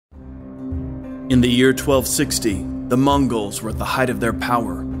In the year 1260, the Mongols were at the height of their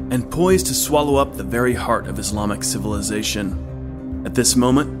power and poised to swallow up the very heart of Islamic civilization. At this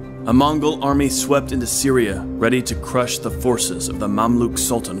moment, a Mongol army swept into Syria, ready to crush the forces of the Mamluk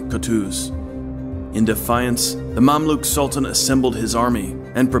Sultan Qutuz. In defiance, the Mamluk Sultan assembled his army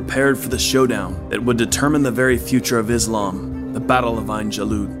and prepared for the showdown that would determine the very future of Islam, the Battle of Ain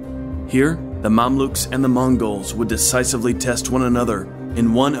Jalut. Here, the Mamluks and the Mongols would decisively test one another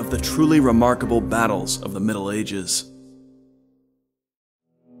in one of the truly remarkable battles of the Middle Ages.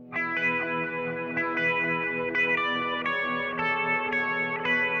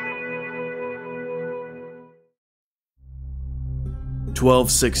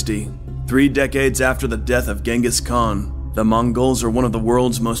 (1260). 3 decades after the death of Genghis Khan, the Mongols are one of the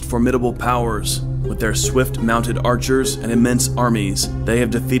world's most formidable powers. With their swift-mounted archers and immense armies, they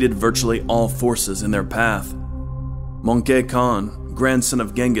have defeated virtually all forces in their path. Mongol Khan, grandson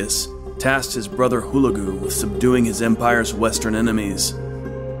of Genghis, tasked his brother Hulagu with subduing his empire's western enemies.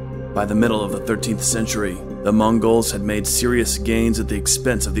 By the middle of the 13th century, the Mongols had made serious gains at the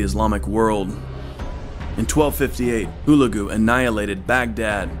expense of the Islamic world. In 1258, Hulagu annihilated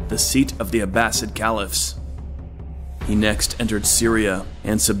Baghdad, the seat of the Abbasid caliphs. He next entered Syria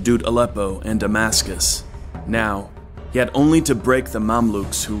and subdued Aleppo and Damascus. Now, he had only to break the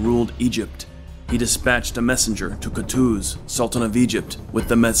Mamluks who ruled Egypt. He dispatched a messenger to Qutuz, Sultan of Egypt, with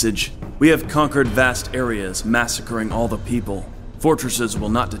the message, "We have conquered vast areas, massacring all the people. Fortresses will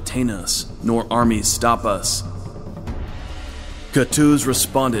not detain us, nor armies stop us." Qutuz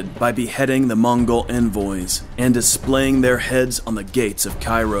responded by beheading the Mongol envoys and displaying their heads on the gates of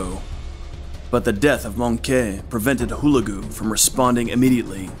Cairo. But the death of Mongol prevented Hulagu from responding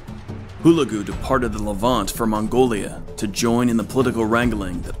immediately. Hulagu departed the Levant for Mongolia to join in the political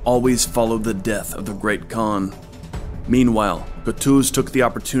wrangling that always followed the death of the Great Khan. Meanwhile, Qutuz took the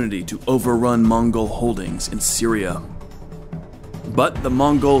opportunity to overrun Mongol holdings in Syria. But the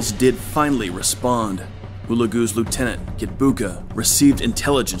Mongols did finally respond. Hulagu's lieutenant, Kitbuka, received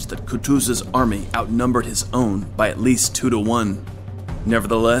intelligence that Qutuz's army outnumbered his own by at least 2 to 1.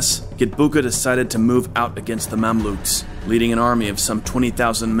 Nevertheless, Kitbuka decided to move out against the Mamluks. Leading an army of some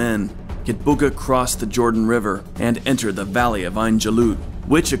 20,000 men, Kitbuka crossed the Jordan River and entered the valley of Ain Jalut,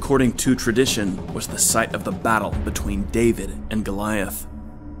 which, according to tradition, was the site of the battle between David and Goliath.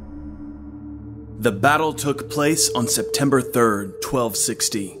 The battle took place on September 3rd,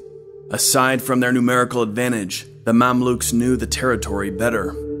 1260. Aside from their numerical advantage, the Mamluks knew the territory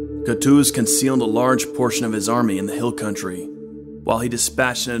better. Qutuz concealed a large portion of his army in the hill country, while he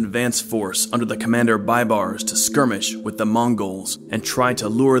dispatched an advance force under the commander Baibars to skirmish with the Mongols and try to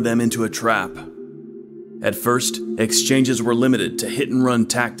lure them into a trap. At first, exchanges were limited to hit-and-run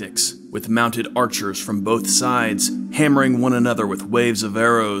tactics, with mounted archers from both sides hammering one another with waves of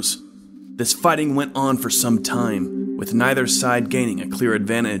arrows. This fighting went on for some time, with neither side gaining a clear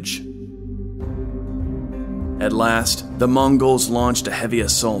advantage. At last, the Mongols launched a heavy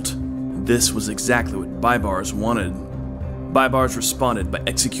assault. This was exactly what Baibars wanted. Baibars responded by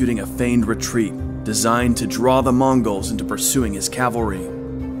executing a feigned retreat designed to draw the Mongols into pursuing his cavalry.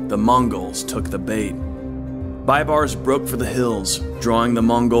 The Mongols took the bait. Baibars broke for the hills, drawing the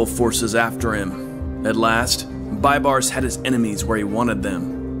Mongol forces after him. At last, Baibars had his enemies where he wanted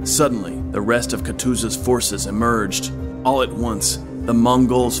them. Suddenly, the rest of Qutuz's forces emerged. All at once, the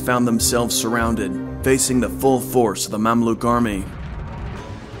Mongols found themselves surrounded, facing the full force of the Mamluk army.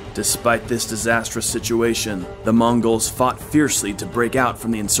 Despite this disastrous situation, the Mongols fought fiercely to break out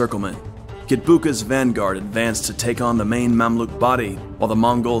from the encirclement. Kitbuka's vanguard advanced to take on the main Mamluk body, while the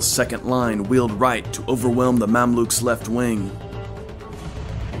Mongols' second line wheeled right to overwhelm the Mamluks' left wing.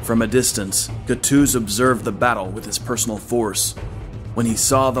 From a distance, Qutuz observed the battle with his personal force. When he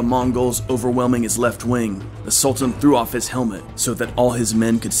saw the Mongols overwhelming his left wing, the Sultan threw off his helmet so that all his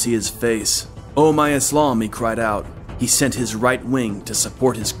men could see his face. "Oh my Islam," he cried out. He sent his right wing to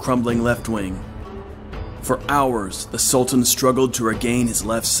support his crumbling left wing. For hours, the Sultan struggled to regain his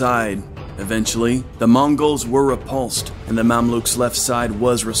left side. Eventually, the Mongols were repulsed, and the Mamluks' left side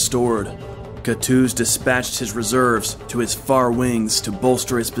was restored. Qutuz dispatched his reserves to his far wings to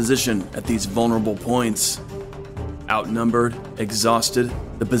bolster his position at these vulnerable points. Outnumbered, exhausted,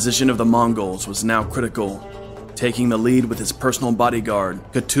 the position of the Mongols was now critical. Taking the lead with his personal bodyguard,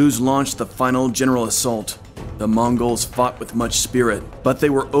 Qutuz launched the final general assault. The Mongols fought with much spirit, but they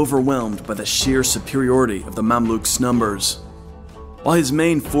were overwhelmed by the sheer superiority of the Mamluks' numbers. While his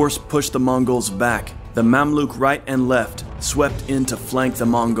main force pushed the Mongols back, the Mamluk right and left swept in to flank the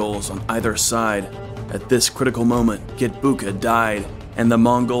Mongols on either side. At this critical moment, Kitbuka died, and the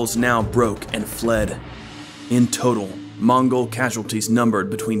Mongols now broke and fled. In total, Mongol casualties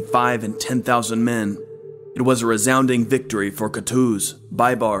numbered between 5,000 and 10,000 men. It was a resounding victory for Qutuz,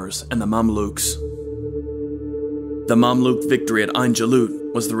 Baibars, and the Mamluks. The Mamluk victory at Ain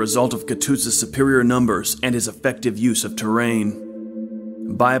Jalut was the result of Qutuz's superior numbers and his effective use of terrain.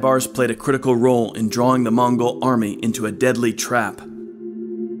 Baibars played a critical role in drawing the Mongol army into a deadly trap.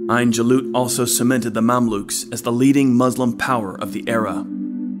 Ain Jalut also cemented the Mamluks as the leading Muslim power of the era.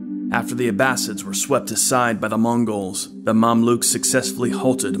 After the Abbasids were swept aside by the Mongols, the Mamluks successfully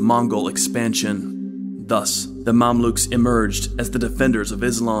halted Mongol expansion. Thus, the Mamluks emerged as the defenders of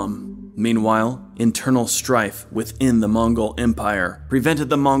Islam. Meanwhile, internal strife within the Mongol Empire prevented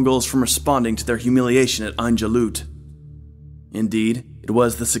the Mongols from responding to their humiliation at Ain Jalut. Indeed, it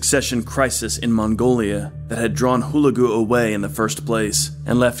was the succession crisis in Mongolia that had drawn Hulagu away in the first place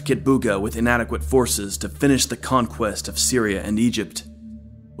and left Kitbuga with inadequate forces to finish the conquest of Syria and Egypt.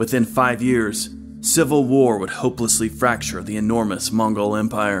 Within 5 years, civil war would hopelessly fracture the enormous Mongol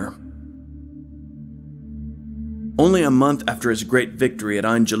Empire. Only a month after his great victory at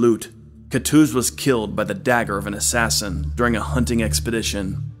Ain Jalut, Qutuz was killed by the dagger of an assassin during a hunting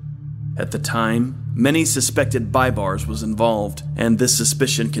expedition. At the time, many suspected Baibars was involved, and this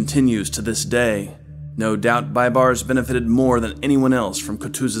suspicion continues to this day. No doubt Baibars benefited more than anyone else from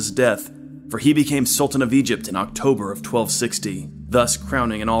Qutuz's death, for he became Sultan of Egypt in October of 1260, thus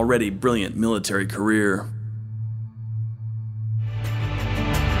crowning an already brilliant military career.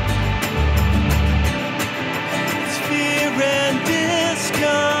 It's fear and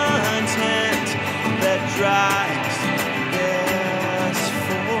discontent that drives this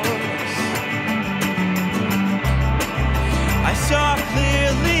force. I saw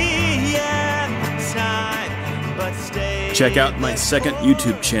clearly at the time, but stayed. Check out my second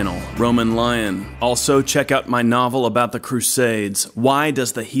YouTube channel, Roman Lion. Also, check out my novel about the Crusades, Why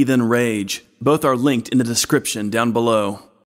Does the Heathen Rage? Both are linked in the description down below.